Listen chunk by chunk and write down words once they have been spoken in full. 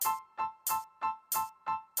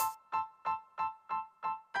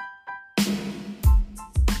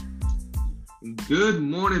Good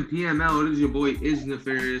morning, PML. It is your boy Is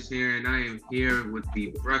Nefarious here, and I am here with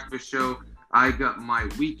the breakfast show. I got my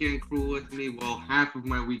weekend crew with me. Well, half of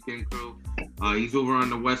my weekend crew. He's over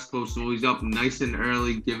on the West Coast, so he's up nice and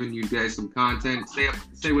early, giving you guys some content.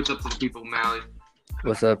 Say what's up to the people, Mally.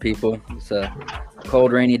 What's up, people? It's a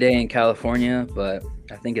cold, rainy day in California, but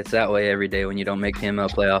I think it's that way every day when you don't make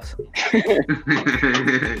PML playoffs.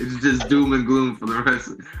 It's just doom and gloom for the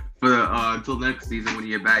rest until next season when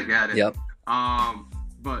you get back at it. Yep.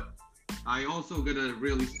 But I also got a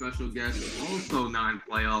really special guest, also not in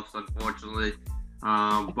playoffs, unfortunately.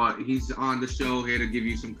 But he's on the show here to give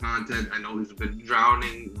you some content. I know he's been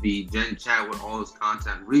drowning the Gen Chat with all his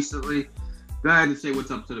content recently. Go ahead and say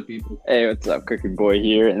what's up to the people. Hey, what's up, Cookie Boy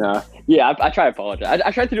here? And I try to apologize.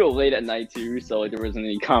 I tried to do it late at night too, so like there wasn't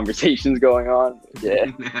any conversations going on.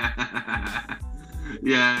 Yeah.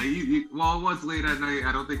 Yeah. Well, it was late at night.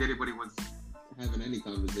 I don't think anybody was having any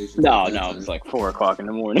conversations. No, it's like 4:00 in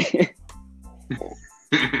the morning.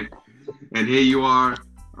 And here you are.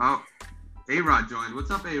 Oh, A-Rod joined. What's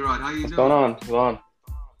up, A-Rod? How you doing? What's going on?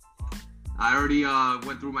 I already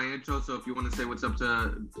went through my intro, so if you want to say what's up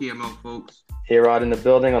to PML folks. A-Rod in the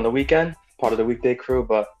building on the weekend, part of the weekday crew,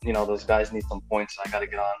 but those guys need some points, so I got to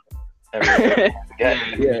get on every Yeah.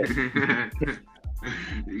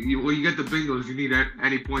 When you get the Bengals, you need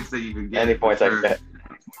any points that you can get. Any points I can get.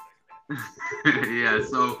 Yeah,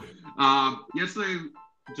 so yesterday,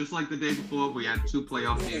 just like the day before, we had two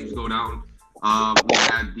playoff games go down. We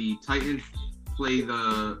had the Titans play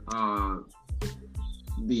the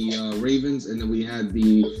Ravens, and then we had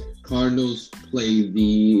the Cardinals play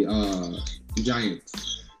the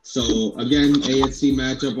Giants. So again, AFC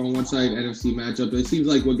matchup on one side, NFC matchup. It seems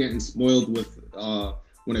like we're getting spoiled with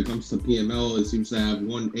when it comes to PML. It seems to have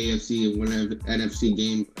one AFC and one NFC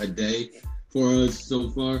game a day for us so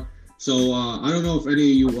far. So I don't know if any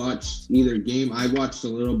of you watched either game. I watched a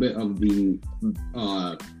little bit of the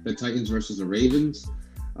Titans versus the Ravens.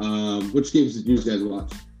 Which games did you guys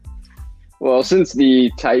watch? Well, since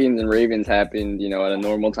the Titans and Ravens happened, at a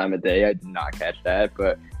normal time of day, I did not catch that,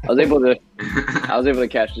 but I was able to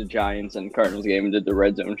catch the Giants and Cardinals game and did the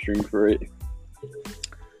red zone stream for it.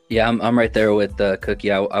 Yeah, I'm right there with Cookie.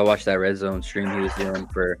 I watched that red zone stream he was doing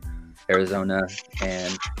for Arizona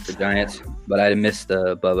and the Giants, but I missed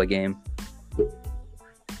the Bubba game.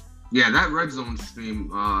 Yeah, that red zone stream,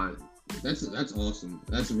 that's awesome.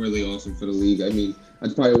 That's really awesome for the league. I mean,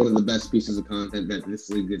 that's probably one of the best pieces of content that this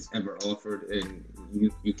league has ever offered, and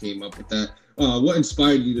you came up with that. What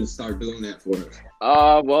inspired you to start doing that for us?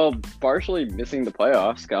 Well, partially missing the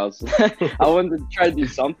playoffs, guys. I wanted to try to do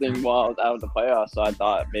something while I was out of the playoffs, so I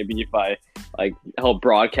thought maybe if I help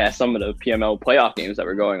broadcast some of the PML playoff games that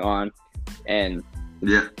were going on, and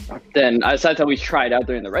then I decided to at least try it out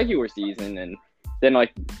during the regular season, and then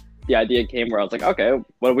the idea came where I was like, okay,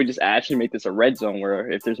 why don't we just actually make this a red zone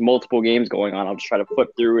where if there's multiple games going on, I'll just try to flip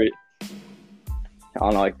through it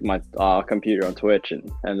on my computer on Twitch,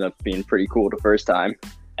 and ended up being pretty cool the first time.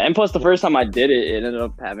 And plus, the first time I did it, it ended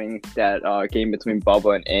up having that game between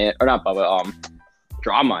Bubba and Ant, or not Bubba,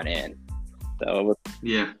 Drama and Ant. So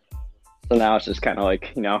now it's just kind of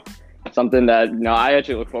something that I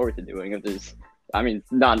actually look forward to doing. If there's,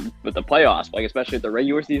 not with the playoffs, but especially at the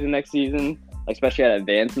regular season next season, especially at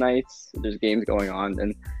advanced nights, if there's games going on,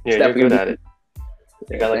 then yeah, you're good at it.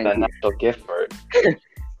 You got that natural gift for it.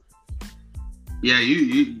 Yeah,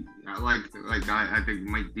 you I think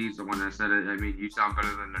Mike D's the one that said it. I mean, you sound better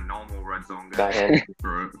than the normal red zone guy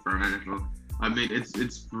for NFL. I mean,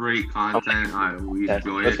 it's great content. We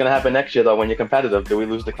enjoy it. What's gonna happen next year though when you're competitive? Do we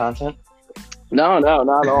lose the content? No, not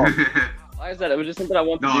at all. Like I said, it was just something I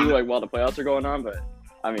wanted to do while the playoffs are going on. But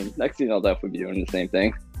next season I'll definitely be doing the same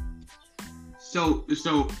thing. So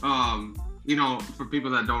for people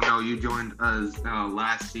that don't know, you joined us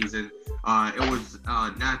last season. It was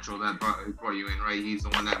Natural that brought you in, right? He's the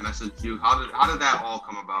one that messaged you. How did that all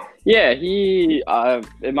come about? Yeah, he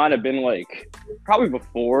it might have been probably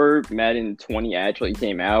before Madden 20 actually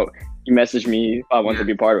came out. He messaged me if I wanted to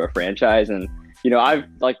be part of a franchise, and I've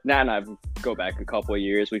Nat and I go back a couple of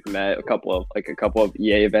years. We've met a couple of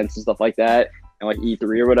EA events and stuff like that, and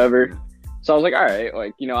E3 or whatever. So I was like, all right,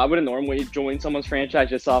 I wouldn't normally join someone's franchise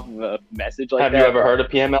just off of a message like that. Have you ever heard of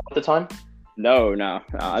PML at the time? No.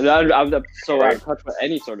 I'm so out of touch with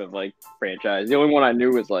any sort of franchise. The only one I knew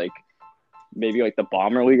was maybe the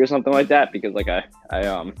Bomber League or something like that, because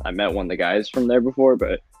I met one of the guys from there before,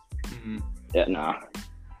 but yeah, nah.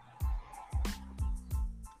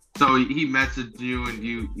 So he messaged you, and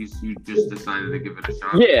you just decided to give it a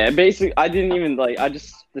shot. Yeah, basically, I didn't even I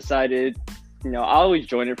just decided, I always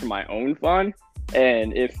join it for my own fun,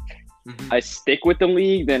 and if I stick with the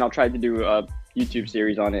league, then I'll try to do a YouTube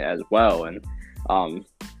series on it as well. And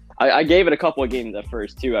I gave it a couple of games at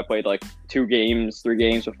first too. I played like 2 games, 3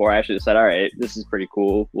 games before I actually said, all right, this is pretty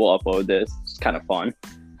cool. We'll upload this. It's kind of fun.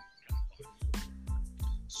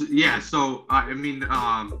 So you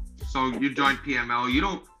joined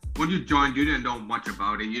PML. When you joined, you didn't know much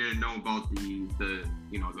about it. You didn't know about the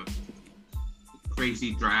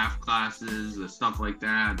crazy draft classes, the stuff like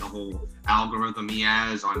that, the whole algorithm he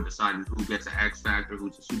has on deciding who gets an X Factor,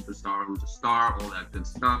 who's a superstar, who's a star, all that good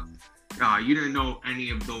stuff. You didn't know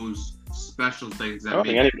any of those special things that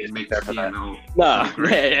make PML. No,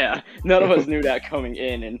 yeah. None of us knew that coming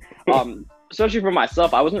in, and especially for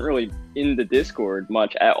myself, I wasn't really in the Discord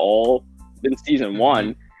much at all in season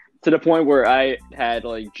 1, to the point where I had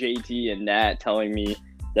like JT and Nat telling me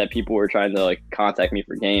that people were trying to like contact me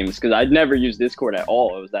for games because I'd never used Discord at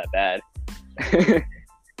all. It was that bad. Yeah.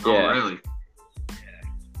 Oh, really?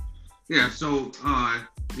 Yeah. So,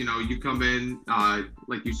 you come in,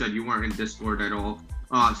 like you said, you weren't in Discord at all.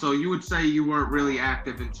 So you would say you weren't really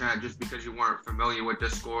active in chat just because you weren't familiar with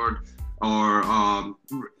Discord, or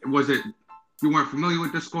was it you weren't familiar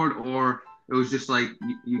with Discord, or it was just like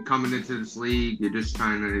you coming into this league, you're just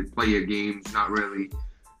trying to play your games, not really.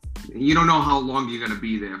 You don't know how long you're gonna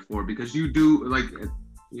be there for, because you do, like,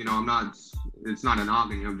 it's not an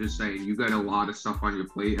argument. I'm just saying you got a lot of stuff on your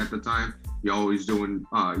plate at the time. You're always doing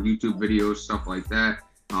YouTube videos, stuff like that.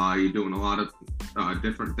 You're doing a lot of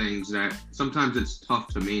different things that sometimes it's tough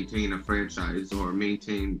to maintain a franchise or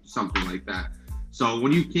maintain something like that. So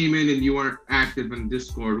when you came in and you weren't active in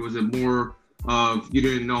Discord, was it more of you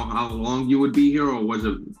didn't know how long you would be here, or was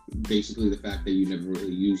it basically the fact that you never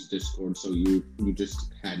really used Discord, so you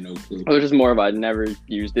just had no clue? It was just more of I never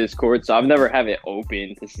used Discord, so I've never have it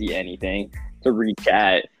open to see anything, to read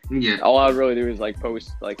chat. Yeah. All I would really do is like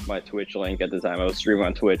post like my Twitch link at the time. I was streaming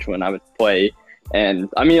on Twitch when I would play, and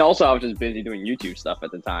I mean also I was just busy doing YouTube stuff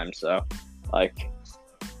at the time, so like.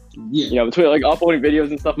 Yeah. Between like uploading videos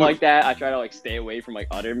and stuff like that, I try to like stay away from like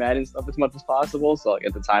other Madden stuff as much as possible. So like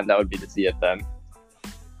at the time, that would be the CFM.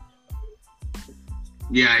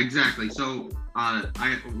 Yeah, exactly. So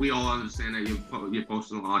we all understand that you're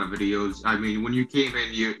posting a lot of videos. I mean, when you came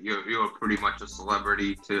in, you were pretty much a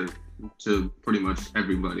celebrity to pretty much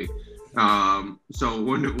everybody. So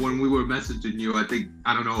when we were messaging you,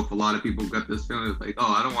 I don't know if a lot of people got this feeling like,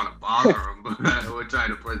 oh, I don't want to bother them, but we're trying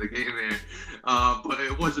to play the game here. But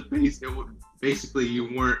it wasn't basically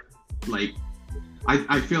you weren't like.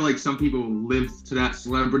 I feel like some people live to that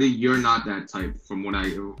celebrity. You're not that type, from what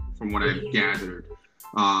I've gathered.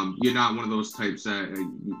 You're not one of those types that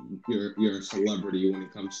you're a celebrity when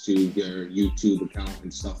it comes to your YouTube account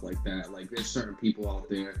and stuff like that. Like, there's certain people out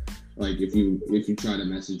there, like if you try to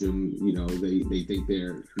message them, they think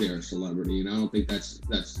they're a celebrity, and I don't think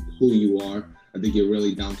that's who you are. I think you're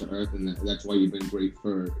really down to earth, and that's why you've been great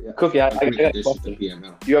for Cookie. I got a question.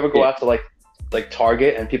 Do you ever go out to like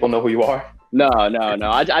Target and people know who you are? No.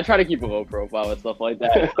 I try to keep a low profile and stuff like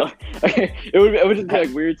that. So, it would just be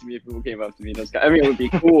like weird to me if people came up to me. I mean, it would be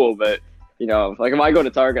cool, but like if I go to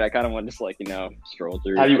Target, I kind of want to just stroll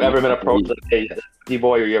through. Have you ever been approached like, hey,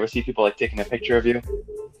 D-boy, or you ever see people like taking a picture of you?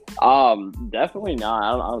 Definitely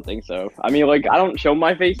not. I don't think so. I mean, like I don't show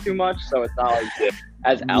my face too much, so it's not like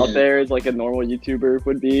as out there as like a normal YouTuber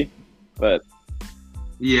would be. But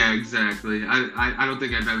yeah, exactly. I don't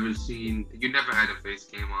think I've ever seen. You never had a face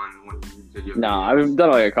cam on when you did your. No, I've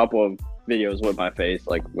done like a couple of videos with my face,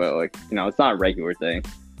 it's not a regular thing.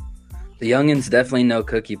 The youngins definitely know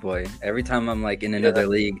Cookie Boy. Every time I'm like in another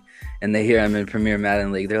league and they hear I'm in Premier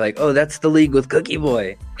Madden League, they're like, "Oh, that's the league with Cookie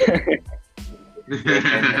Boy."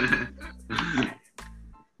 Yeah,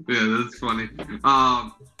 that's funny.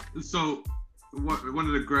 So one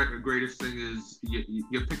of the greatest thing is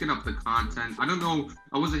you're picking up the content. I don't know.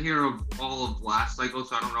 I wasn't here of all of last cycle,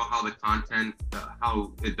 so I don't know how the content,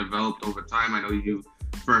 how it developed over time. I know you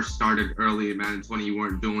first started early in Madden 20. You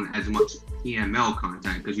weren't doing as much PML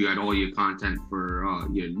content because you had all your content for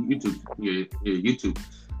your YouTube.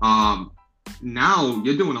 Now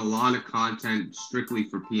you're doing a lot of content strictly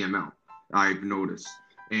for PML. I've noticed.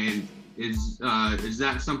 And is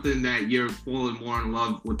that something that you're falling more in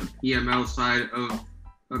love with the PML side of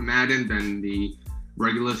Madden than the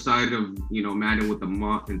regular side of Madden with the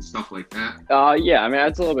MUT and stuff like that? Yeah, I mean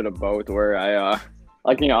it's a little bit of both. Where I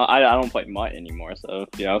I don't play MUT anymore, so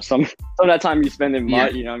some of that time you spend in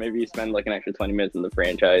MUT, maybe you spend like an extra 20 minutes in the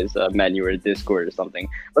franchise menu or Discord or something.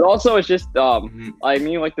 But also it's just I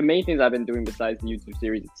mean, like the main things I've been doing besides the YouTube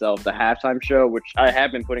series itself, the halftime show, which I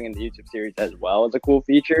have been putting in the YouTube series as well, as a cool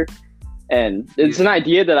feature. And it's an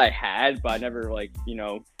idea that I had, but I never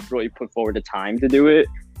really put forward the time to do it.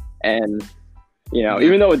 And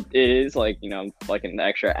even though it is like like an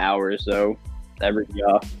extra hour or so every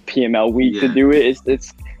PML week to do it,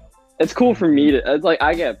 it's cool for me to. It's like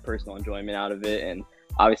I get personal enjoyment out of it, and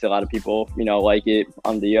obviously a lot of people like it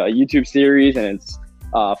on the YouTube series, and it's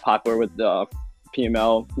popular with the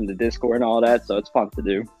PML and the Discord and all that, so it's fun to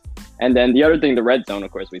do. And then the other thing, the red zone,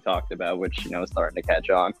 of course, we talked about, which is starting to catch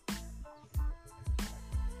on.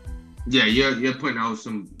 Yeah, you're putting out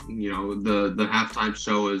some, the halftime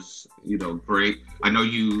show is, great. I know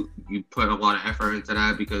you put a lot of effort into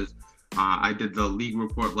that because I did the league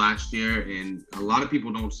report last year, and a lot of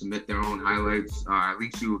people don't submit their own highlights. At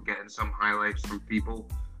least you were getting some highlights from people,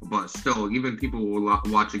 but still, even people will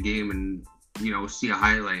watch a game and, see a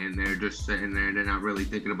highlight and they're just sitting there and they're not really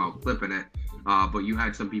thinking about flipping it. But you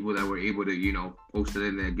had some people that were able to, post it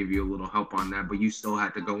in there, give you a little help on that. But you still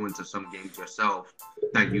had to go into some games yourself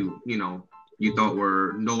that you thought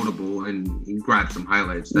were notable and grab some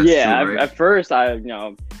highlights. That's true, right? At first,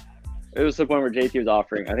 it was the point where JT was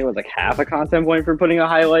offering, I think it was like half a content point for putting a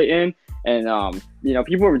highlight in. And,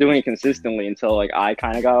 people were doing it consistently until like I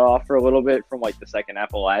kind of got off for a little bit from like the second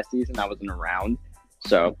half of last season. I wasn't around.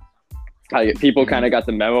 So people kind of got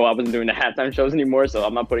the memo. I wasn't doing the halftime shows anymore, so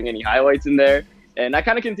I'm not putting any highlights in there. And I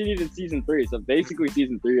kind of continued in season 3. So basically,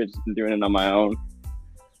 season 3, I've just been doing it on my own.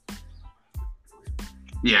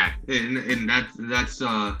 Yeah, and that's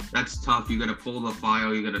tough. You gotta pull the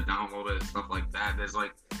file, you gotta download it, and stuff like that. There's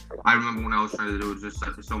like, I remember when I was trying to do it, just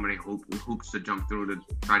so many hoops to jump through to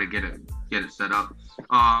try to get it set up.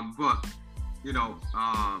 But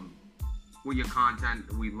with your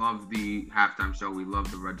content, we love the halftime show, we love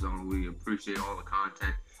the red zone, we appreciate all the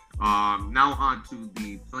content. Now on to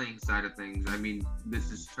the playing side of things. I mean,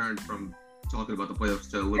 this has turned from talking about the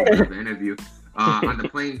playoffs to a little bit of an interview. On the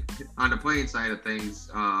playing side of things,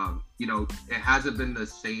 it hasn't been the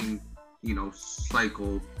same,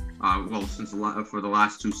 cycle. Since for the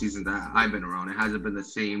last 2 seasons that I've been around, it hasn't been the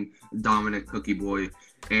same dominant cookie boy,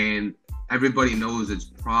 and everybody knows it's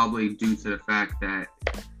probably due to the fact that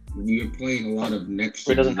you're playing a lot of next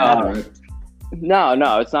gen. Right?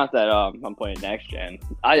 No, it's not that I'm playing next gen.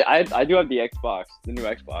 I do have the Xbox, the new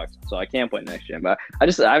Xbox, so I can play next gen. But I've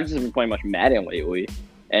just been playing much Madden lately,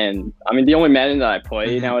 and I mean the only Madden that I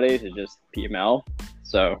play nowadays is just PML.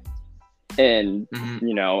 So, and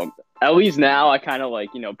at least now I kind of like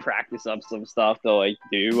practice up some stuff to like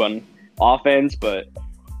do on offense. But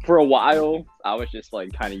for a while I was just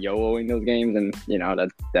like kind of YOLOing those games, and that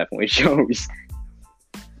definitely shows.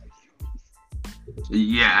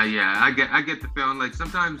 Yeah, I get the feeling like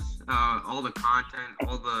sometimes all the content,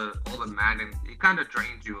 all the Madden, it kind of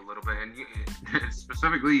drains you a little bit. And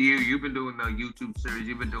specifically you've been doing the YouTube series,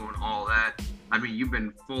 you've been doing all that. I mean, you've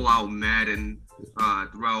been full out Madden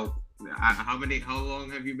throughout. How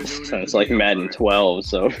long have you been doing it? It's like Madden 12,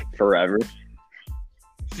 so forever.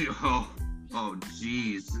 Oh,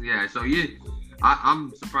 jeez. Yeah, so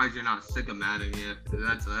I'm surprised you're not sick of Madden yet.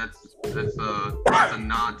 That's a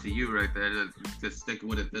nod to you right there to stick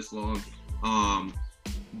with it this long.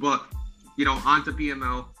 But on to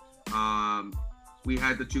PML. We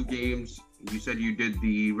had the 2 games. You said you did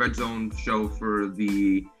the red zone show for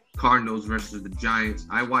the Cardinals versus the Giants.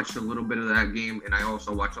 I watched a little bit of that game, and I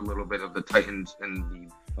also watched a little bit of the Titans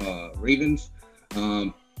and the Ravens.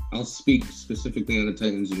 I'll speak specifically on the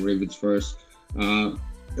Titans and Ravens first.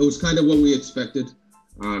 It was kind of what we expected.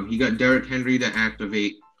 He got Derrick Henry to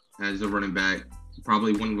activate as a running back.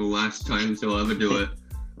 Probably one of the last times he'll ever do it.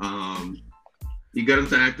 You got him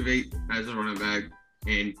to activate as a running back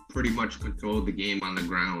and pretty much controlled the game on the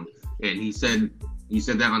ground. And he said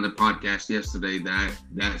that on the podcast yesterday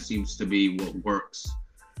that seems to be what works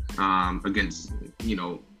against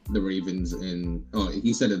the Ravens, and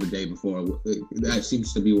he said it the day before. That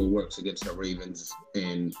seems to be what works against the Ravens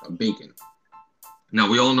and Bacon. Now,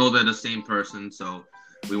 we all know they're the same person, so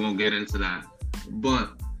we won't get into that.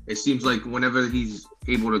 But it seems like whenever he's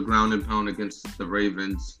able to ground and pound against the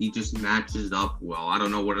Ravens, he just matches up well. I don't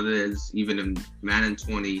know what it is. Even in Madden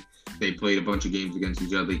 20, they played a bunch of games against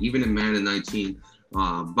each other. Even in Madden 19,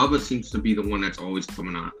 Bubba seems to be the one that's always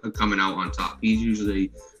coming out on top. He's usually,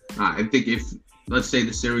 I think if, let's say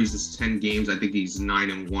the series is 10 games, I think he's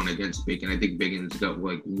 9-1 against Bacon. I think Bacon's got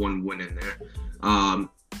like 1 win in there.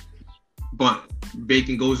 But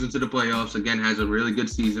Bacon goes into the playoffs, again, has a really good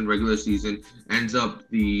season, regular season, ends up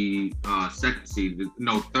the third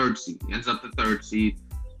seed. He ends up the 3rd seed,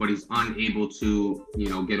 but he's unable to,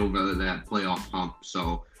 get over that playoff hump.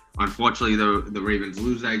 So, unfortunately, the Ravens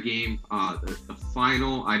lose that game. The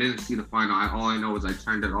final, I didn't see the final. All I know is I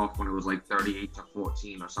turned it off when it was like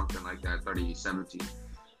 38-14 or something like that, 38-17.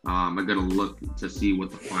 I gotta look to see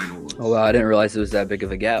what the final was. Oh wow, I didn't realize it was that big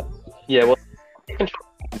of a gap. Yeah, well,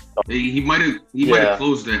 He might have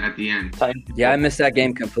closed it at the end. Yeah, I missed that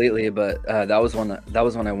game completely, but that was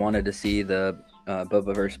when I wanted to see the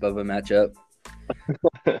Bubba versus Bubba matchup.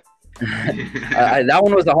 That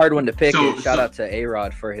one was a hard one to pick. Shout out to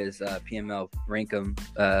A-Rod for his PML Rankum.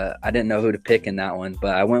 I didn't know who to pick in that one,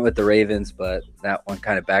 but I went with the Ravens, but that one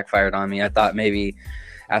kind of backfired on me. I thought maybe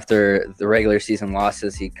after the regular season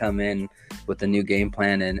losses, he'd come in with a new game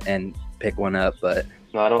plan and pick one up, but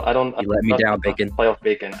no, I don't. You let me down, Bacon. Playoff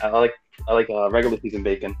Bacon. I like regular season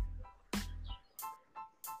Bacon.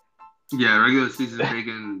 Yeah, regular season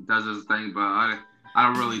Bacon does his thing, but I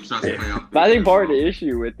don't really trust playoff. But I think part of the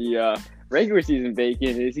issue with the regular season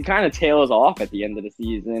Bacon is he kind of tails off at the end of the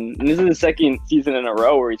season, and this is the second season in a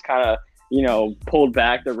row where he's kind of pulled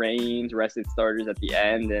back the reins, rested starters at the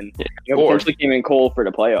end, and potentially came in cold for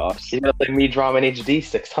the playoffs. He's got like me drama in HD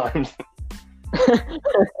 6 times.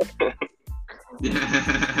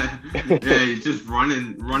 Yeah, he's just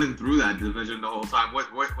running through that division the whole time. What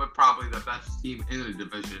probably the best team in the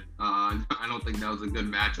division. I don't think that was a good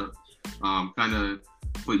matchup. Kind of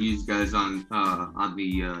put you guys on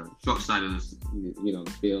the short side of this, the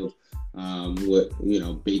field.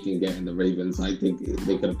 With Bacon getting the Ravens, I think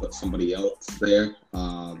they could have put somebody else there.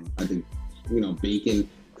 I think Bacon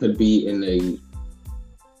could be in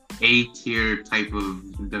a tier type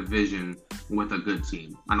of division with a good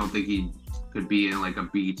team. I don't think he could be in like a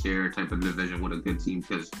B tier type of division with a good team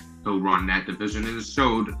because he'll run that division, and it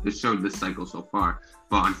showed this cycle so far.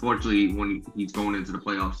 But unfortunately, when he's going into the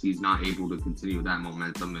playoffs, he's not able to continue that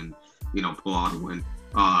momentum and pull out a win.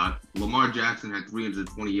 Lamar Jackson had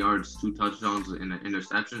 320 yards, 2 touchdowns, and an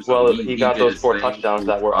interception. So well, he got those 4 touchdowns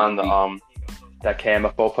that were on the that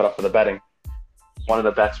KMFO put up for the betting. One of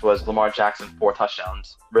the bets was Lamar Jackson 4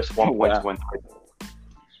 touchdowns, risk 1 point to win 3.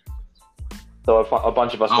 So a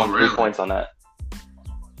bunch of us won 3 points on that.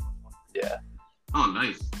 Yeah. Oh,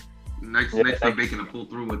 nice. Nice for Bacon to pull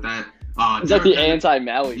through with that. It's like the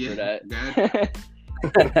anti-Mally for that.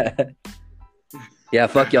 Yeah,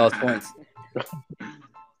 fuck y'all's points.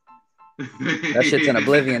 That shit's in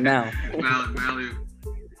oblivion now.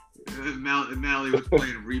 Mally was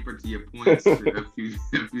playing Reaper to your points a few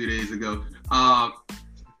days ago.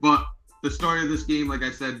 But the story of this game, like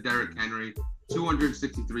I said, Derrick Henry,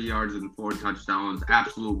 263 yards and 4 touchdowns,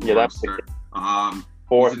 absolute monster.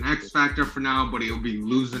 He's an X factor for now, but he'll be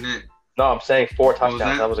losing it. No, I'm saying 4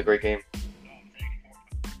 touchdowns. That was a great game.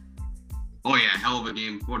 Oh yeah, hell of a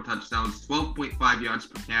game. 4 touchdowns, 12.5 yards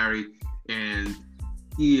per carry, and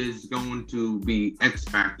he is going to be X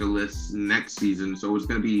factorless next season. So it's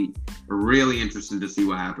going to be really interesting to see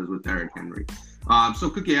what happens with Derrick Henry. So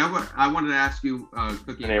Cookie, I wanted to ask you,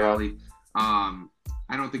 Cookie and Riley. I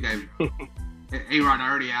don't think I've. A-Rod, I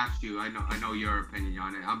already asked you. I know your opinion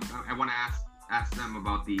on it. I want to ask them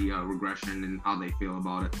about the regression and how they feel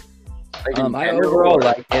about it. I overall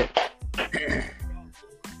like it.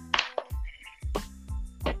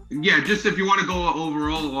 Yeah, just if you want to go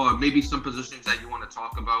overall, or maybe some positions that you want to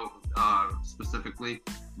talk about specifically,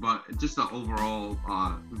 but just the overall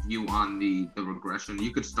view on the regression.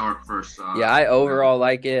 You could start first. Yeah, I overall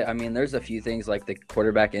like it. I mean, there's a few things like the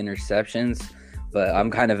quarterback interceptions, but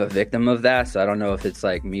I'm kind of a victim of that, so I don't know if it's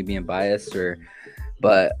like me being biased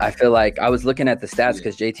but I feel like I was looking at the stats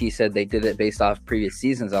because JT said they did it based off previous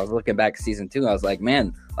seasons. I was looking back at season 2. I was like,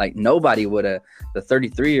 man, like nobody would have, the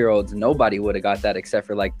 33-year-olds, nobody would have got that except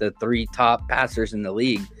for like the 3 top passers in the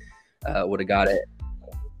league would have got it.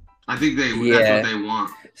 I think that's what they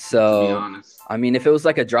want. So, to be honest. I mean, if it was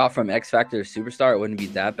like a drop from X Factor to Superstar, it wouldn't be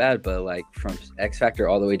that bad. But like from X Factor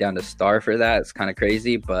all the way down to Star for that, it's kind of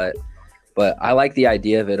crazy. But I like the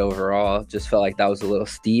idea of it overall. Just felt like that was a little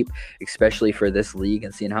steep, especially for this league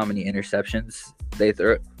and seeing how many interceptions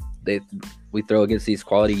we throw against these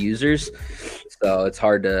quality users. So it's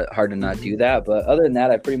hard to not do that. But other than that,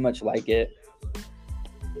 I pretty much like it.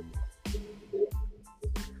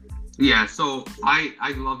 Yeah, so I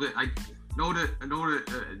love it. I know what it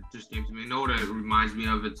just came to me. I know what it reminds me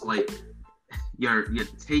of. It's like you're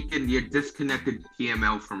disconnected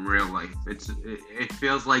PML from real life. It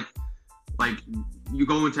feels like you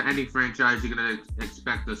go into any franchise, you're gonna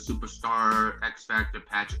expect a superstar X Factor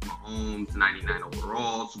Patrick Mahomes, 99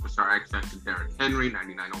 overall, superstar X Factor Derrick Henry,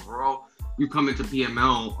 99 overall. You come into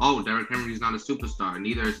PML, oh, Derrick Henry's not a superstar,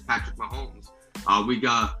 neither is Patrick Mahomes. We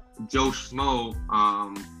got Joe Schmo,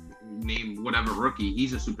 name whatever rookie,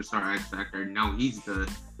 he's a superstar X Factor. Now he's the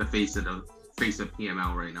face of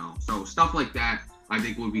PML right now. So stuff like that I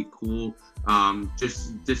think would be cool.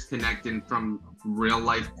 Just disconnecting from real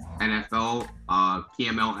life NFL.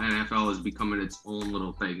 PML NFL is becoming its own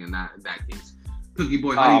little thing in that case. Cookie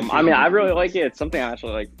Boy, how do you feel I mean, I about really this? like it. It's something I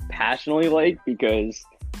actually passionately like because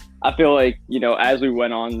I feel like, as we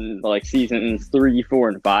went on like seasons 3, 4,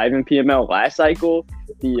 and 5 in PML last cycle,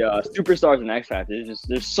 the superstars and X Factors,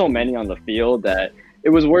 there's so many on the field that it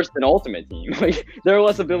was worse than Ultimate Team. Like there are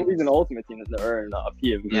less abilities in Ultimate Team than there are in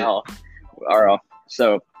PML.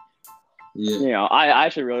 So Yeah. I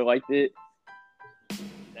actually really liked it.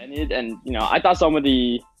 And I thought some of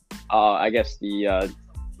the, I guess the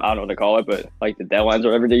I don't know what to call it, but like the deadlines or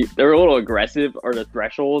whatever, they were a little aggressive, or the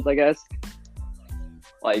thresholds, I guess.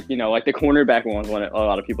 Like, like the cornerback one was one a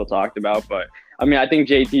lot of people talked about. But, I mean, I think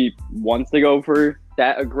JT wants to go for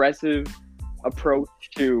that aggressive approach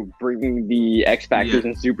to bringing the X Factors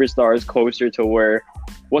and Superstars closer to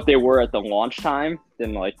what they were at the launch time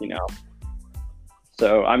than,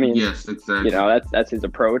 So, I mean, Yes, exactly. that's his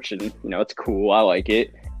approach, and, it's cool. I like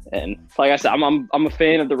it. And like I said, I'm a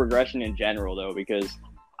fan of the regression in general, though, because,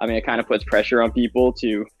 I mean, it kind of puts pressure on people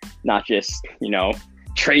to not just,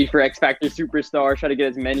 trade for X Factor superstars, try to get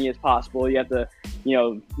as many as possible. You have to,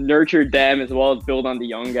 nurture them as well as build on the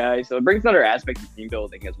young guys. So it brings another aspect of team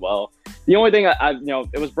building as well. The only thing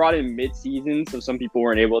it was brought in mid-season, so some people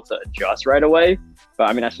weren't able to adjust right away. But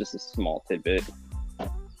I mean, that's just a small tidbit.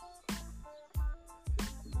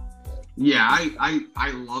 Yeah,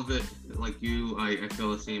 I love it. Like you, I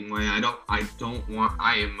feel the same way. I know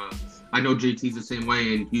JT's the same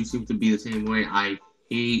way, and you seem to be the same way. I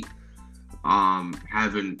hate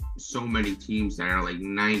having so many teams that are like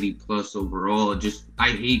 90 plus overall. I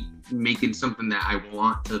hate making something that I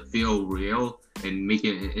want to feel real and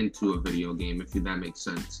making it into a video game, if that makes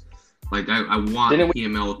sense. Like I want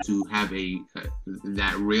PML to have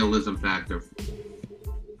that realism factor.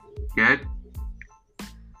 Good.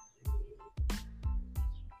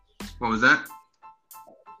 What was that?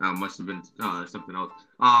 Must have been something else.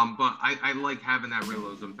 But I like having that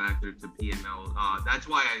realism factor to PML. That's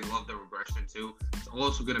why I love the regression too. It's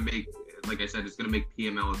also gonna make, like I said, it's gonna make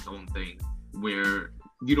PML its own thing, where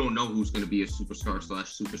you don't know who's gonna be a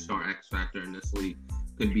superstar X Factor in this league.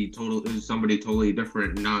 Could be somebody totally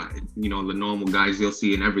different, not the normal guys you'll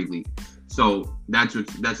see in every league. So that's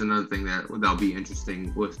another thing that'll be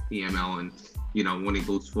interesting with PML and when it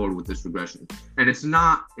goes forward with this regression. And it's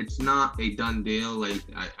not a done deal. Like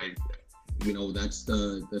I that's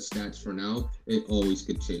the stats for now. It always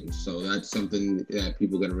could change. So that's something that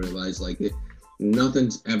people gotta realize. Like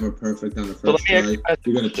nothing's ever perfect on the first try.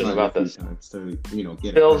 You're gonna try about a few this. times to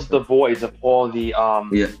get Fills it the perfect. voids of all the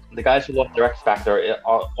the guys who lost their X Factor.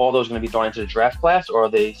 Are all those going to be thrown into the draft class, or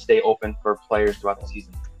they stay open for players throughout the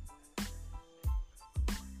season?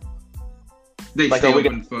 They Like, stay are we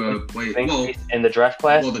open for play. Think Well, in the draft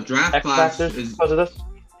class, the draft X class Factors is because of this.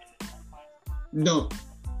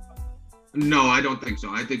 No, I don't think so.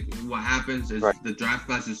 I think what happens is Right. the draft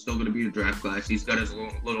class is still going to be the draft class. He's got his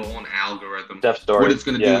little own algorithm. Depth story. What it's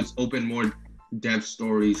going to do is open more depth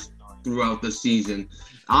stories throughout the season.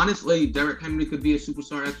 Honestly, Derrick Henry could be a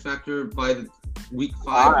superstar X Factor by the week 5.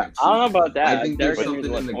 I don't know about that. I think there's Derrick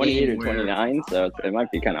something Henry's in the 28 game or where 29, so it might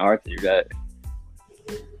be kind of hard to do that.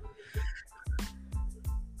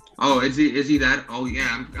 Oh, is he that? Oh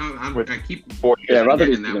yeah, I keep 4 years. Yeah, rather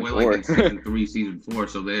getting be that way, season like in 4. season 3, season 4.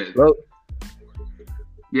 So they,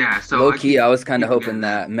 yeah. So Low key, I was kind of keep hoping getting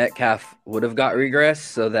that Metcalf would have got regress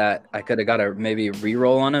so that I could have got a maybe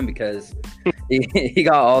reroll on him because he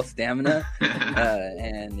got all stamina.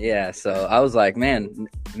 And yeah, so I was like, man,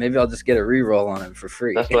 maybe I'll just get a reroll on him for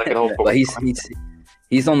free. That's what I can hope for. But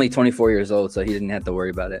he's only 24 years old, so he didn't have to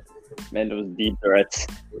worry about it. Man, those deep threats.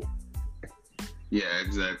 Yeah,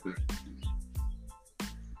 exactly.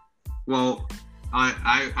 Well,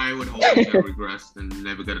 I would hope he got regressed and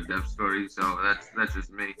never got a depth story. So that's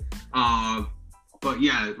just me. But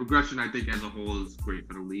yeah, regression I think as a whole is great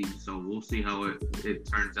for the league. So we'll see how it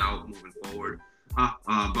turns out moving forward.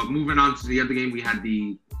 But moving on to the other game, we had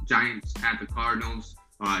the Giants at the Cardinals.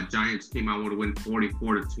 Giants came out with a win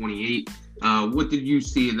 44-28. What did you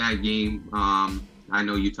see in that game? I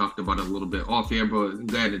know you talked about it a little bit off here, but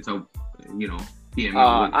go ahead and tell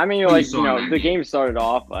PML. I mean, what like, you saw in that the game started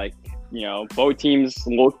off like, both teams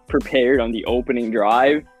looked prepared on the opening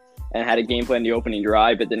drive and had a game plan the opening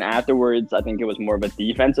drive, but then afterwards, I think it was more of a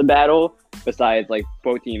defensive battle. Besides, like,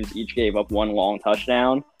 both teams each gave up one long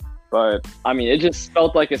touchdown. But I mean, it just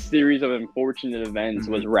felt like a series of unfortunate events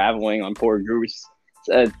was raveling on poor Goose.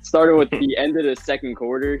 It started with the end of the second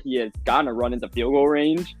quarter. He had gotten a run into field goal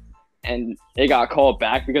range, and it got called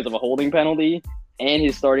back because of a holding penalty. and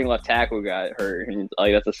his starting left tackle got hurt. And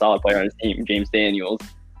like that's a solid player on his team, James Daniels.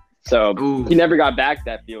 So Ooh. he never got back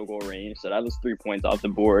that field goal range. So that was 3 points off the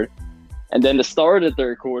board. And then to start the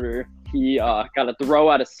third quarter, he got a throw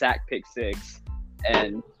out of sack pick 6,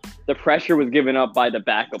 and the pressure was given up by the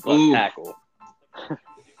backup left tackle.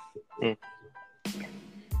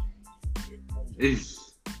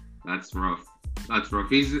 That's rough. That's rough.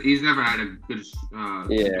 He's never had a good good offensive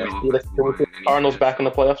Can we line put Cardinals back in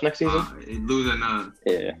the playoffs next season? Losing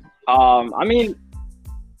Yeah.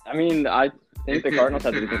 I think the Cardinals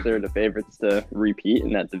have to be happen. considered the favorites to repeat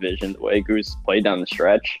in that division, the way Goose played down the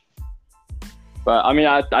stretch. But I mean,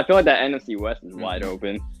 I feel like that NFC West is wide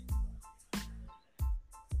open.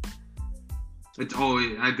 It's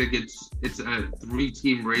always. I think it's a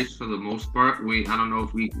 3-team race for the most part. I don't know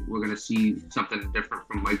if we're gonna see something different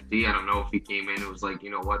from Mike D. I don't know if he came in and was like, you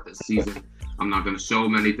know what, this season I'm not gonna show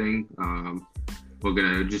him anything. We're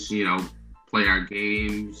gonna just play our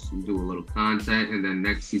games, do a little content, and then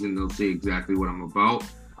next season they'll see exactly what I'm about.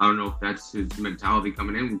 I don't know if that's his mentality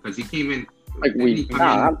coming in because he came in Like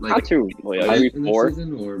not too late week in 4 the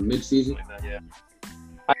season or mid-season. Yeah.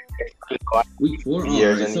 Week 4,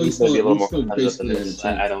 Years, right. and So he's going to be a little more competitive than basically this.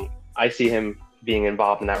 at a chance. I see him being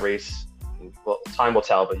involved in that race. Well, time will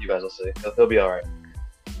tell, but you guys will see. He'll be all right.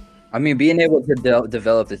 I mean, being able to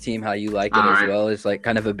develop the team how you like it All as right. well is like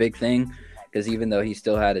kind of a big thing because even though he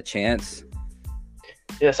still had a chance,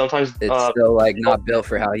 Yeah, sometimes it's still like not built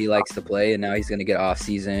for how he likes to play. And now he's going to get off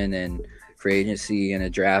season and free agency and a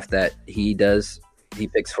draft that he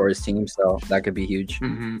picks for his team. So that could be huge.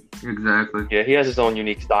 Mm-hmm. Exactly. yeah, he has his own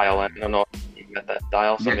unique style, and I don't know if he got that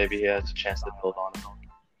style, so Yeah. maybe he has a chance to build on it.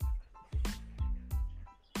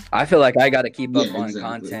 I feel like I got to keep up Yeah, on exactly.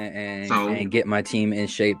 content and, So- and get my team in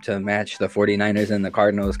shape to match the 49ers and the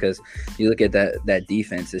Cardinals because you look at that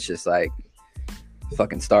defense, it's just like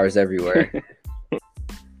fucking stars everywhere.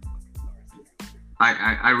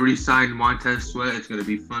 I re-signed Montez Sweat. It's gonna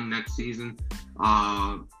be fun next season.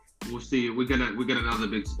 We'll see. We get another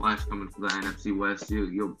big splash coming for the NFC West.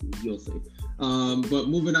 You'll see. But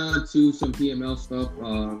moving on to some PML stuff.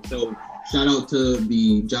 So shout out to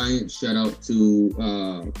the Giants. Shout out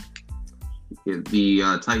to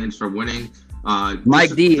the Titans for winning.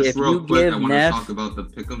 Mike D, if real you quick, give I want to Neff talk about the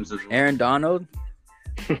pick'ems as well. Aaron Donald,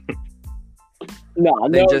 No,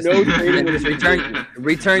 then no, just, no. just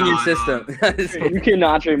return your No. system. You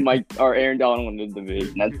cannot trade Mike or Aaron Donald in the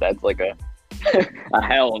division. That's like a a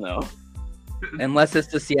hell no. Unless it's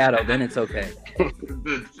to Seattle, then it's okay.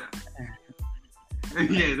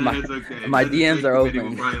 Yeah, that's okay. my The DMs are committee open.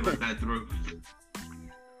 will probably let that through.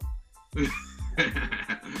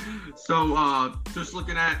 So, just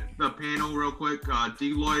looking at the panel real quick,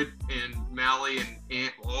 Deloitte and Mally and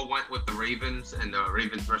Ant all went with the Ravens and the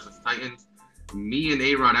Ravens versus Titans. Me and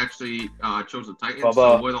A-Rod actually chose the Titans, Bubba.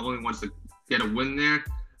 so we're the only ones to get a win there.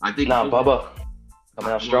 I think. Nah, Bubba coming out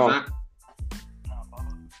What was strong. that?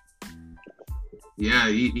 Yeah,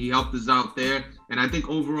 he helped us out there. And I think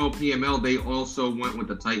overall PML, they also went with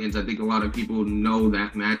the Titans. I think a lot of people know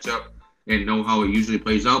that matchup and know how it usually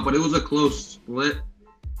plays out. But it was a close split.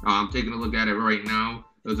 I'm taking a look at it right now.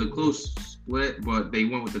 It was a close split, but they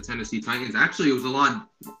went with the Tennessee Titans. Actually, it was a lot,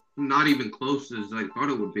 not even close as I thought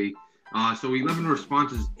it would be. So 11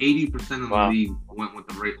 responses, 80% of the league went with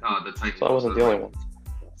the Titans. So I wasn't the only one.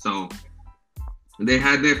 So they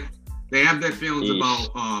have their feelings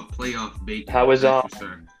about playoff bacon. How is that's for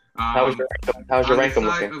sure. how's your on ranking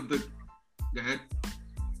the side looking? of the, go ahead.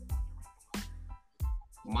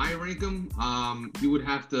 My rankum, you would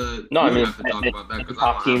have to. No, you I would mean, have to talk about that because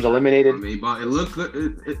top teams eliminated. Me, but it looked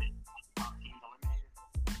good.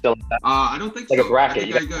 Still, I don't think like so. a bracket, I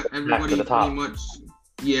you think I got back to everybody the top. pretty much.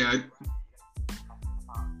 Yeah.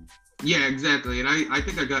 Yeah, exactly. And I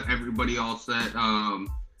think I got everybody all set.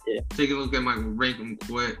 Taking a look at my rankum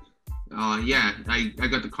quick. Yeah, I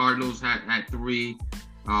got the Cardinals at 3.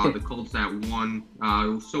 The Colts at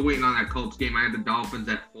 1. Still waiting on that Colts game. I had the Dolphins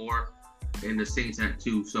at 4 and the Saints at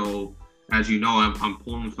 2. So as you know, I'm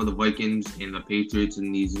pulling for the Vikings and the Patriots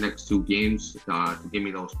in these next 2 games to give me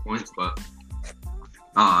those points. But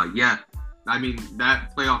yeah, I mean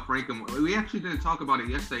that playoff rankum. We actually didn't talk about it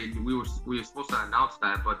yesterday. We were supposed to announce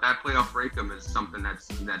that, but that playoff rankum is something that's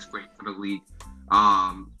great for the league.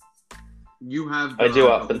 You have. I do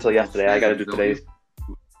up until yesterday. I got to do today's.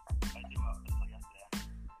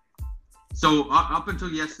 So up until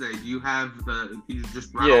yesterday, do you have the? Can you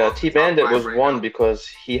just rattle Yeah, off the T top Bandit 5 was right 1 now? because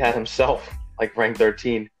he had himself like ranked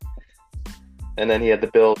 13, and then he had the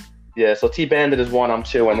Bills. Yeah, so T Bandit is 1, I'm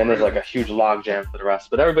 2, and then there's like a huge log jam for the rest.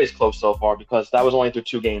 But everybody's close so far because that was only through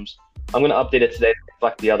 2 games. I'm gonna update it today to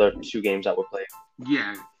reflect the other 2 games that were played.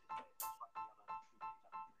 Yeah.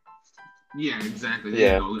 Yeah, exactly. Yeah.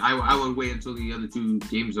 There you go. I would wait until the other two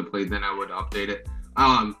games are played, then I would update it.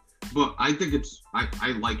 But I think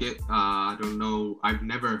I like it. I don't know. I've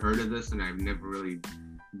never heard of this, and I've never really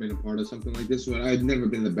been a part of something like this. But I've never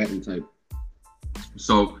been the betting type.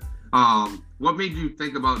 So, what made you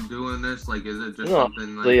think about doing this? Like, is it just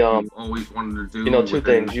something that you always wanted to do? Two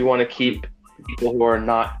things. You want to keep people who are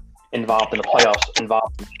not involved in the playoffs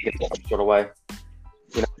involved in some sort of way.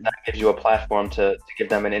 That gives you a platform to give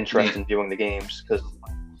them an interest in viewing the games, because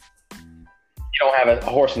you don't have a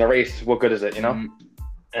horse in a race. What good is it, Mm-hmm.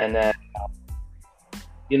 And then,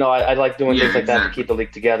 I like doing things like that to keep the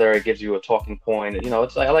league together. It gives you a talking point.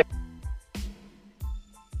 It's like I like.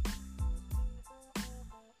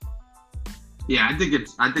 Yeah, I think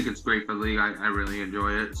it's great for the league. I really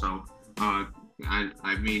enjoy it. So, I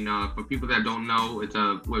mean, for people that don't know,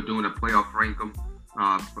 we're doing a playoff rank 'em.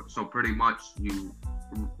 So pretty much you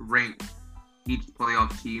rank each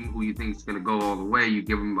playoff team who you think is going to go all the way. You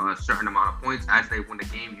give them a certain amount of points. As they win the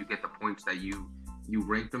game, you get the points that you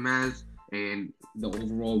rank them as, and the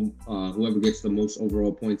overall whoever gets the most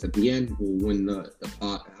overall points at the end will win the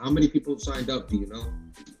pot. How many people signed up? Do you know?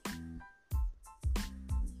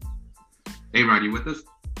 Hey, Rod, you with us?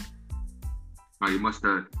 Oh, you must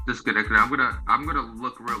have disconnected. I'm gonna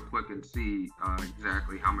look real quick and see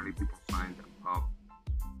exactly how many people signed up.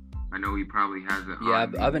 I know he probably has it. Yeah,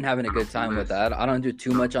 I've been having a good time with that. I don't do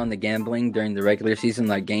too much on the gambling during the regular season,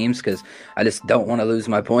 like games, because I just don't want to lose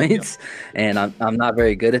my points, and I'm not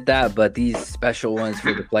very good at that. But these special ones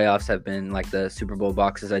for the playoffs have been like the Super Bowl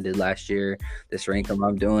boxes I did last year. This rank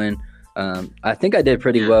I'm doing. I think I did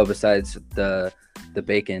pretty well besides the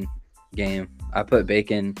bacon game. I put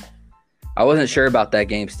bacon. I wasn't sure about that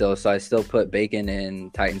game still, so I still put bacon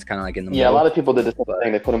and Titans kind of like in the middle. Yeah, a lot of people did the same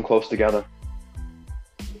thing. They put them close together.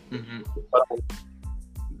 Mm-hmm.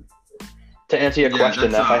 To answer your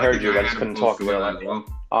question, if I heard you, I just couldn't talk about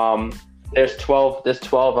it. There's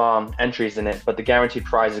 12 entries in it, but the guaranteed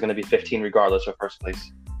prize is going to be 15 regardless of first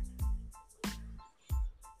place.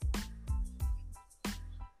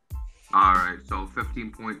 All right, so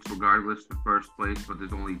 15 points regardless for first place, but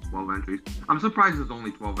there's only 12 entries. I'm surprised there's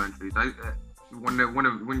only 12 entries.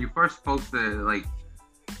 When you first posted, like,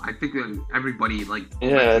 I think that everybody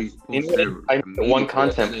I one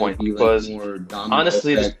content point because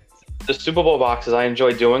honestly, the Super Bowl boxes, I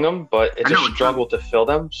enjoy doing them, but it's a struggle to fill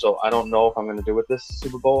them. So I don't know if I'm going to do it this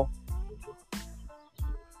Super Bowl.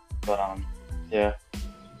 But yeah.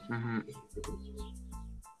 Mm-hmm.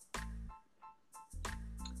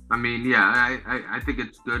 I mean, yeah, I think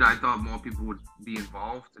it's good. I thought more people would be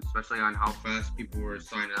involved, especially on how fast people were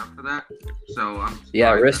signing up for that. So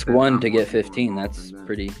risk one to get 15. That's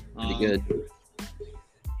pretty good.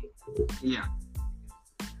 Yeah.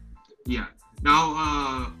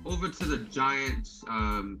 Now over to the Giants.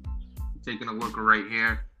 Taking a look right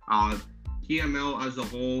here. PML as a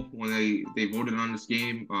whole, when they voted on this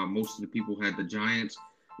game, most of the people had the Giants.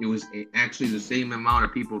 It was actually the same amount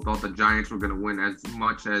of people thought the Giants were going to win as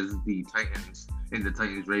much as the Titans and the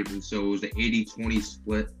Titans-Ravens. So it was an 80-20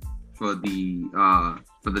 split for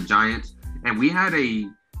the Giants. And we had a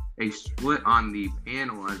split on the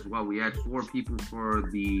panel as well. We had 4 people for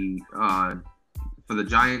the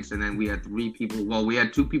Giants, and then we had 3 people. Well, we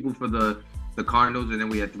had 2 people for the Cardinals, and then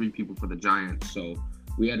we had 3 people for the Giants. So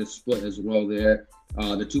we had a split as well there.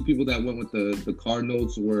 The 2 people that went with the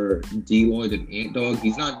Cardinals were D-Lloyd and Ant Dog.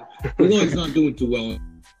 D-Lloyd's not doing too well.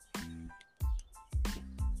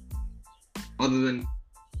 Other than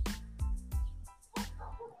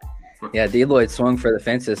D-Lloyd swung for the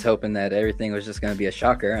fences, hoping that everything was just going to be a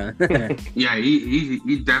shocker. Huh? Yeah,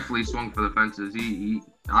 he definitely swung for the fences.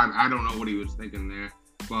 I don't know what he was thinking there,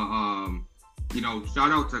 but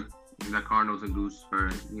shout out to the Cardinals and Goose for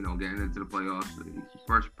getting into the playoffs.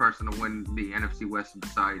 First person to win the NFC West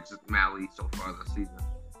besides Mally so far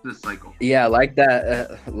this cycle. Yeah, like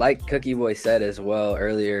that. Like Cookie Boy said as well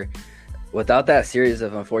earlier. Without that series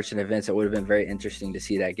of unfortunate events, it would have been very interesting to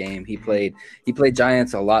see that game. He played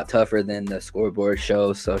Giants a lot tougher than the scoreboard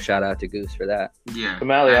shows. So shout out to Goose for that. Yeah, so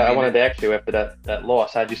Mally, I wanted to ask you after that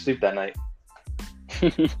loss. How'd you sleep that night?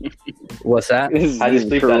 What's that? How'd you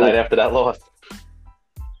sleep that night after that loss?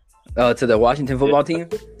 Oh, to the Washington football team?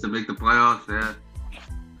 To make the playoffs, yeah.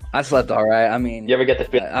 I slept all right. I mean, you ever get the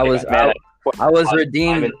feeling? I was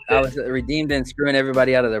redeemed. I was redeemed and screwing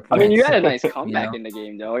everybody out of their points. I mean, you had a nice comeback in the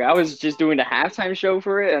game, though. Like, I was just doing the halftime show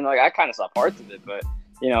for it, and I kind of saw parts of it. But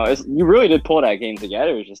you really did pull that game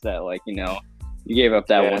together. It was just that, you gave up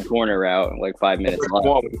that one corner route in 5 minutes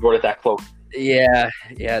left. We brought it that close. Yeah,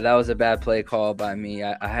 that was a bad play call by me.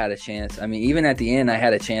 I had a chance. I mean, even at the end, I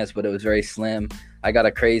had a chance, but it was very slim. I got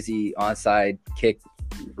a crazy onside kick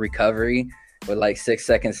recovery with like 6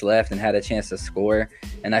 seconds left and had a chance to score.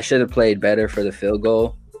 And I should have played better for the field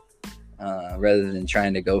goal rather than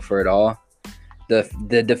trying to go for it all.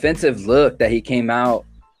 The defensive look that he came out,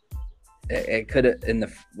 it could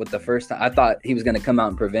have with the first time. I thought he was going to come out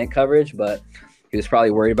and prevent coverage, but he was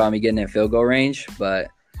probably worried about me getting in field goal range. But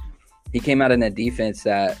he came out in a defense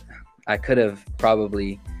that I could have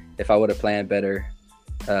probably, if I would have planned better,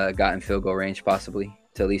 gotten field goal range possibly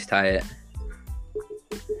to at least tie it.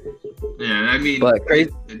 Yeah, I mean, but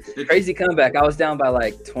crazy comeback. I was down by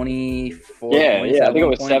like 24. Yeah, points I at think it one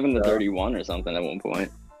was point, 7-31 or something at one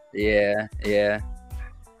point. Yeah. Yeah,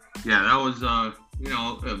 that was a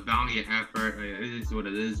valiant effort. It is what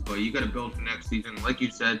it is, but you got to build for next season. Like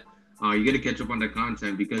you said, you got to catch up on the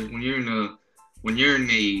content, because when you're in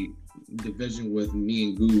a division with me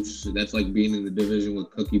and Goose, that's like being in the division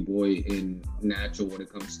with Cookie Boy and Natural when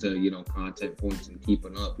it comes to content points and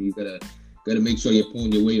keeping up. You gotta make sure you're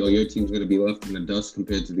pulling your weight, or your team's gonna be left in the dust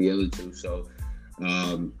compared to the other two. So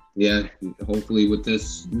yeah, hopefully with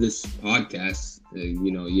this podcast,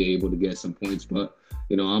 you're able to get some points, but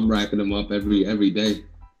I'm racking them up every day.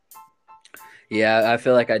 Yeah, I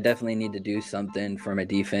feel like I definitely need to do something for my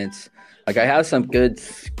defense. Like, I have some good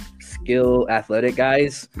skill athletic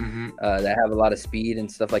guys that have a lot of speed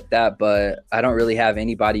and stuff like that, but I don't really have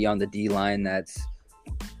anybody on the D line that's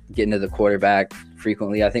getting to the quarterback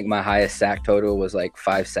frequently. I think my highest sack total was like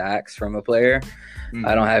 5 sacks from a player.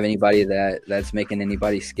 I don't have anybody that's making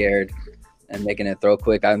anybody scared and making it throw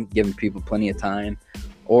quick. I'm giving people plenty of time,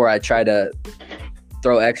 or I try to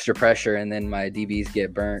throw extra pressure and then my DBs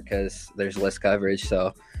get burnt because there's less coverage.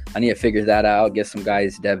 So I need to figure that out, get some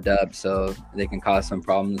guys devved up so they can cause some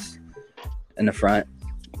problems in the front.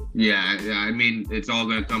 Yeah, I mean, it's all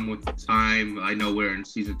going to come with time. I know we're in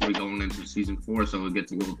season 3 going into season 4, so it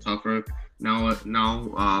gets a little tougher now. But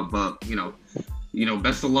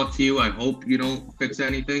best of luck to you. I hope you don't fix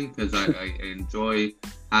anything, because I enjoy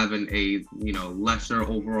having a lesser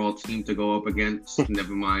overall team to go up against.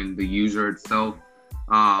 Never mind the user itself.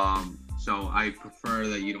 So I prefer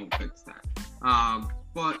that you don't fix that.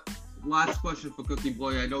 But last question for Cookie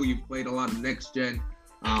Boy. I know you've played a lot of next gen.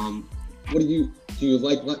 What do you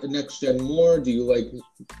like next gen more? Do you like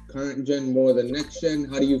current gen more than next gen?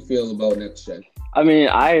 How do you feel about next gen? I mean,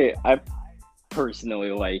 I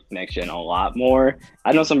personally like next gen a lot more.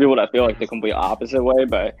 I know some people that feel like the complete opposite way,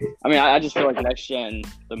 but I mean, I just feel like next gen,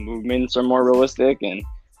 the movements are more realistic, and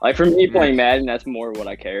like for me playing Madden, that's more what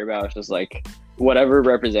I care about. It's just like whatever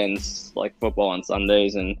represents like football on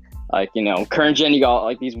Sundays, and like current gen, you got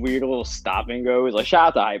like these weird little stop and goes. Like shout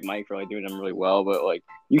out to Hype Mike for like doing them really well, but like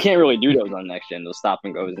you can't really do those on next gen, those stop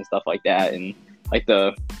and goes and stuff like that, and like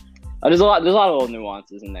there's a lot of little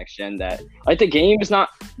nuances in next gen that like the game is not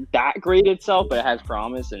that great itself, but it has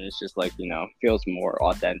promise, and it's just like feels more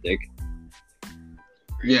authentic.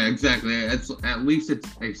 Yeah, exactly. At least it's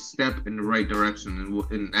a step in the right direction,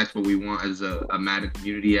 and that's what we want as a Madden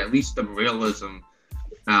community. At least the realism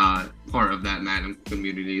part of that Madden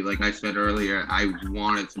community. Like I said earlier, I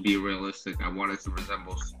want it to be realistic. I want it to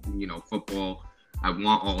resemble football. I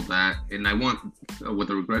want all that, and I want with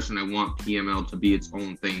the regression, I want PML to be its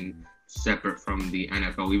own thing, separate from the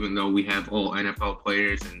NFL. Even though we have all NFL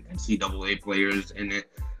players and NCAA players in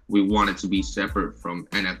it, we want it to be separate from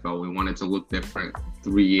NFL. We want it to look different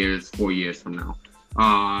 3 years, 4 years from now.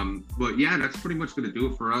 But yeah, that's pretty much going to do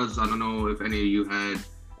it for us. I don't know if any of you had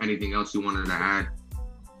anything else you wanted to add.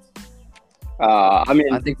 I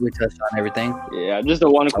mean, I think we touched on everything. Yeah, just a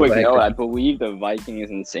one quick note. I believe the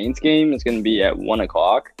Vikings and Saints game is going to be at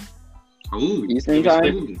 1:00 Eastern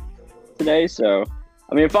time today. So,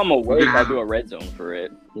 I mean, if I'm awake, I'll do a red zone for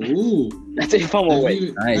it. Ooh, that's if I'm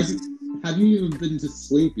awake. Nice. Have you even been to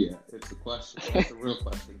sleep yet? It's the question. That's a real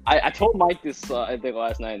question. I told Mike this I think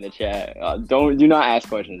last night in the chat. Do not ask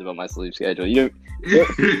questions about my sleep schedule.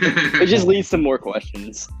 It just leads to more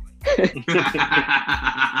questions.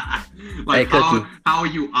 Like how are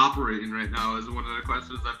you operating right now is one of the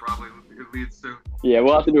questions that probably it leads to. Yeah,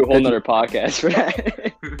 we'll have to do a whole nother podcast for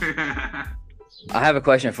that. I have a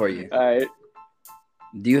question for you. All right.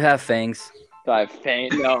 Do you have fangs? Do I have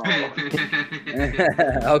fangs? No.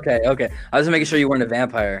 Okay. I was making sure you weren't a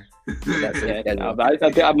vampire. I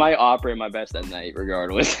think I might operate my best at night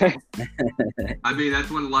regardless. I mean,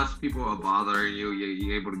 that's when less people are bothering you.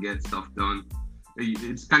 You're able to get stuff done.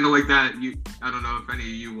 It's kind of like that. I don't know if any of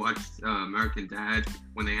you watched American Dad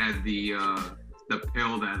when they had the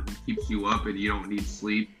pill that keeps you up and you don't need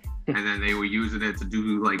sleep, and then they were using it to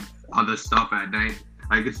do like other stuff at night.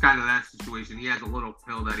 Like it's kind of that situation. He has a little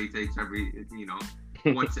pill that he takes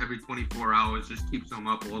once every 24 hours, just keeps him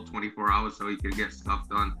up all 24 hours so he can get stuff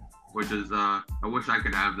done. which is I wish I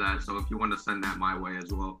could have that. So if you want to send that my way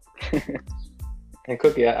as well. And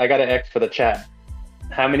Cookie, I got an X for the chat.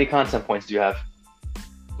 How many content points do you have?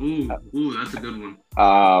 Ooh, that's a good one.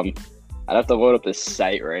 I'd have to load up the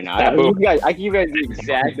site right now. I can give you guys the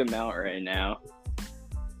exact amount right now.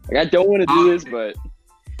 Like, I don't want to do this, but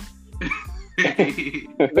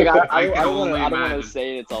like, I don't want to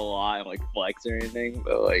say it's a lot, like flex or anything.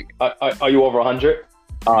 But like, Are you over 100?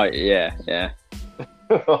 oh yeah.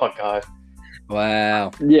 Oh God.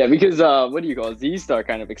 Wow. Yeah, because what do you call it? Z-Star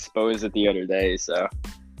kind of exposed it the other day, so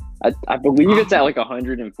I believe it's at like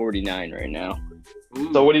 149 right now.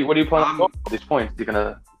 Ooh, So what do you plan on doing with all these points? You're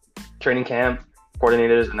gonna training camp,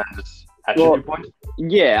 coordinators, and then just attribute points?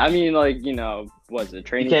 Yeah, I mean, like, what's it? You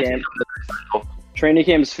Training can't camp. take them the next cycle. Training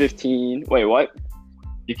camp's 15. Wait, what?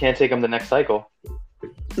 You can't take them the next cycle.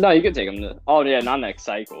 No, you could take them to. Oh yeah, not next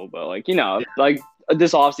cycle, but like like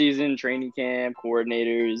this off season, training camp,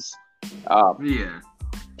 coordinators. Yeah.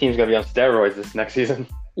 Team's gonna be on steroids this next season.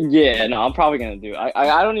 Yeah, no, I'm probably gonna do.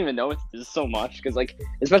 I don't even know if there's so much because like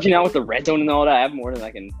especially now with the red zone and all that, I have more than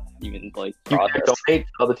I can even like You process. can't donate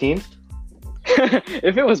to other teams.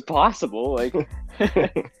 If it was possible, like.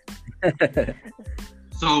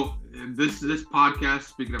 So this podcast,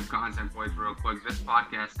 speaking of content points, real quick, this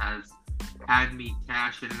podcast has had me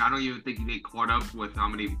cash in, and I don't even think they caught up with how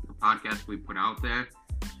many podcasts we put out there.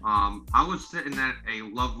 I was sitting at a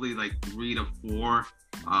lovely like 3 to 4,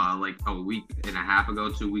 like a week and a half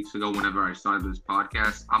ago, 2 weeks ago, whenever I started this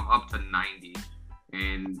podcast. I'm up to 90,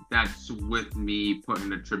 and that's with me putting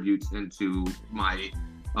the tributes into my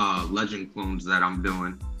legend clones that I'm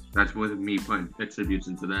doing. That's with me putting tributes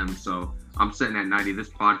into them. So I'm sitting at 90. This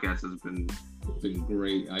podcast has been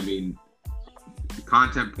great. I mean,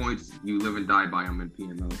 content points, you live and die by them in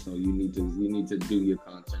PML. So you need to do your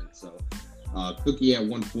content. So Cookie at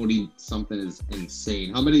 140 something is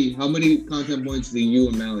insane. How many content points do you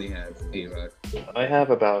and Mally have, A-Rod? I have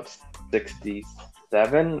about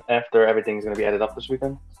 67 after everything's gonna be added up this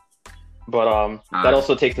weekend. But that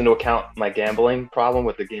also takes into account my gambling problem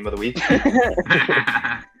with the game of the week.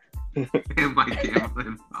 And my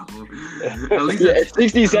gambling problem. Yeah, it's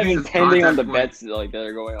 67 pending on the content bets like that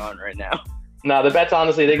are going on right now. No, the bets,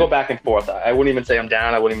 honestly, they go back and forth. I wouldn't even say I'm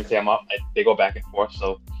down. I wouldn't even say I'm up. They go back and forth.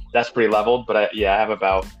 So that's pretty leveled. But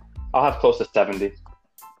I'll have close to 70.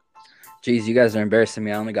 Jeez, you guys are embarrassing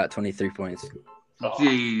me. I only got 23 points.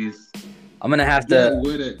 Jeez. I'm gonna have Get to.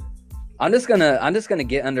 with it. I'm just gonna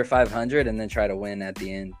get under 500 and then try to win at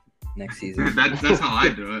the end next season. That's how I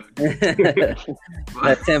do it.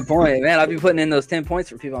 That 10 point, man. I'll be putting in those 10 points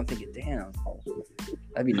for people. I'm thinking, damn,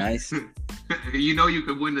 that'd be nice. You know you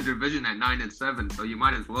could win the division at 9-7, so you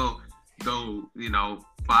might as well go, 5-7,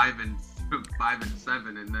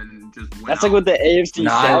 and then just win. That's like what the AFC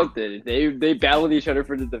Nah. South did. They battled each other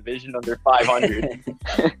for the division under 500.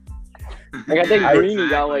 Like I think Greeny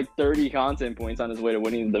got like 30 content points on his way to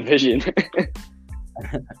winning the division.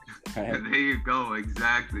 Right. There you go.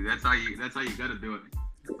 Exactly. That's how you gotta do it.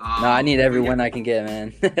 No, I need every win I can get,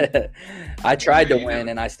 man. I tried to Yeah, win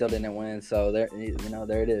and I still didn't win. So there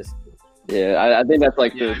it is. Yeah, I think that's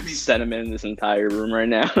like Yeah, the I mean- sentiment in this entire room right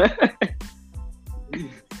now.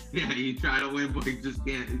 Yeah, you try to win, but you just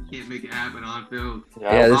can't make it happen on field.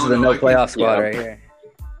 Yeah, this is the don't no know, playoff squad right here.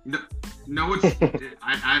 No, it's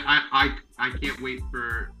I can't wait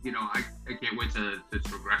for I can't wait to this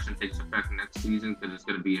progression takes effect next season because it's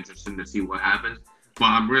going to be interesting to see what happens. But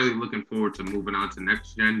I'm really looking forward to moving on to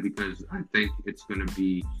next gen because I think it's going to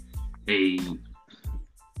be a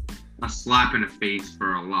slap in the face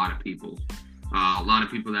for a lot of people. A lot of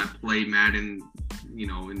people that play Madden,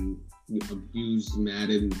 and abuse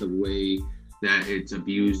Madden the way that it's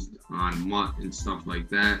abused on MUT and stuff like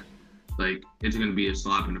that. Like, it's going to be a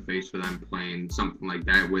slap in the face for them playing something like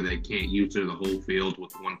that where they can't use the whole field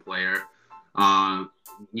with one player.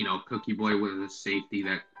 Cookie Boy with a safety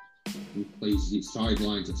that plays the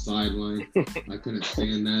sideline to sideline. I couldn't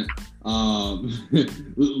stand that.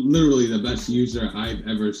 Literally the best user I've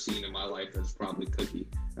ever seen in my life is probably Cookie.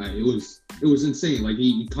 It was insane. Like,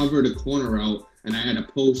 he covered a corner out, and I had a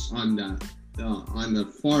post on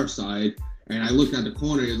the far side. And I looked at the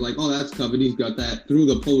corner, he was like, oh, that's covered. He's got that through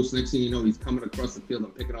the post. Next thing you know, he's coming across the field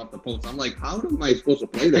and picking off the post. I'm like, how am I supposed to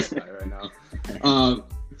play this guy right now?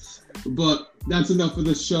 But that's enough for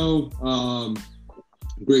the show.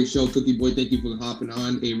 Great show. Cookie Boy, thank you for hopping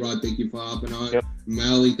on. A-Rod, thank you for hopping on. Yep.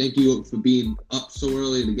 Mally, thank you for being up so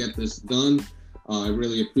early to get this done. I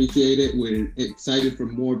really appreciate it. We're excited for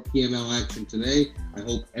more PML action today. I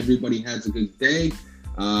hope everybody has a good day.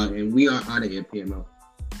 And we are out of here, PML.